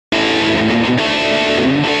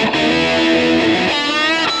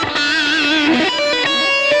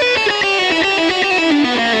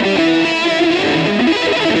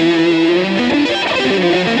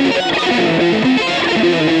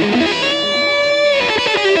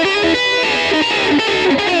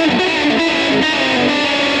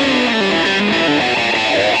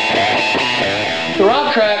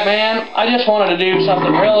rock track, man, I just wanted to do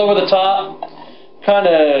something real over the top, kind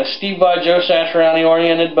of Steve Vai, Joe Satriani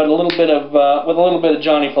oriented, but a little bit of with a little bit of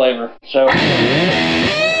Johnny flavor. So.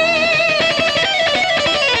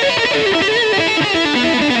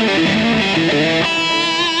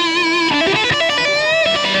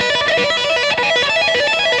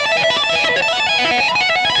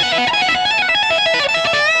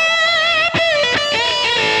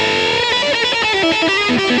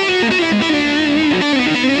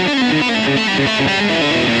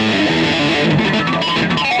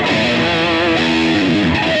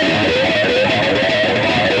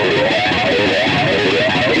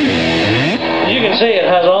 As you can see, it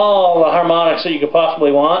has all the harmonics that you could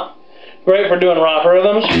possibly want. Great for doing rock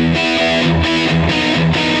rhythms.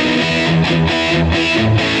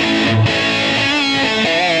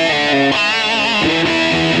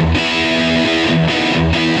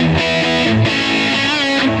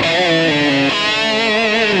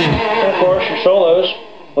 Solos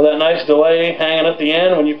with that nice delay hanging at the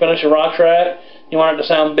end when you finish a rock track. You want it to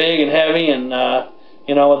sound big and heavy and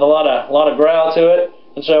you know, with a lot of growl to it.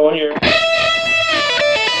 And so when you're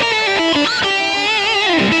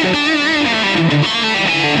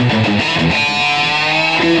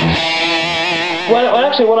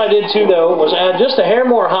actually what I did too though was add just a hair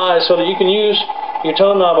more high so that you can use your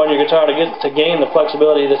tone knob on your guitar to gain the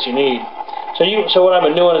flexibility that you need. So what I've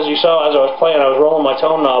been doing, as you saw as I was playing, I was rolling my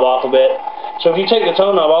tone knob off a bit. So if you take the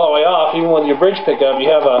tone knob all the way off, even with your bridge pickup,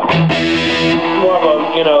 you have a more of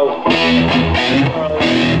a, you know,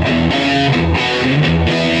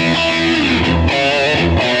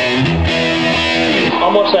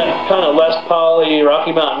 almost that kind of Les Paul-y,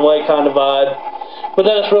 Rocky Mountain Way kind of vibe. But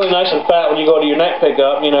then it's really nice and fat when you go to your neck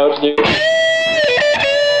pickup, you know, to do.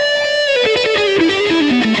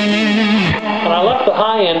 And I left the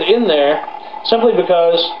high end in there simply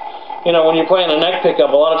because, you know, when you're playing a neck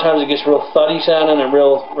pickup, a lot of times it gets real thuddy sounding and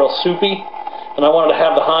real soupy. And I wanted to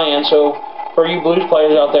have the high end, so for you blues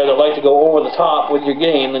players out there that like to go over the top with your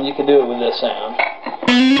gain, then you can do it with this sound.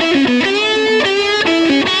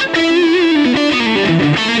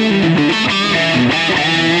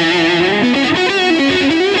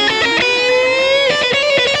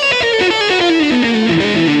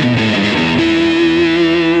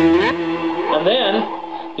 And then,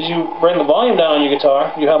 as you bring the volume down on your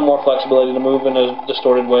guitar, you have more flexibility to move in a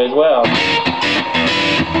distorted way as well.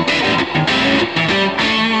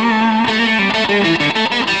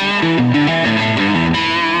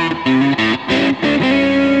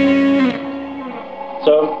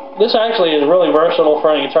 So this actually is really versatile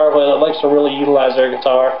for any guitar player that likes to really utilize their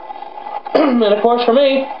guitar. And of course for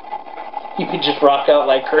me, you could just rock out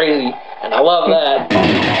like crazy, and I love that.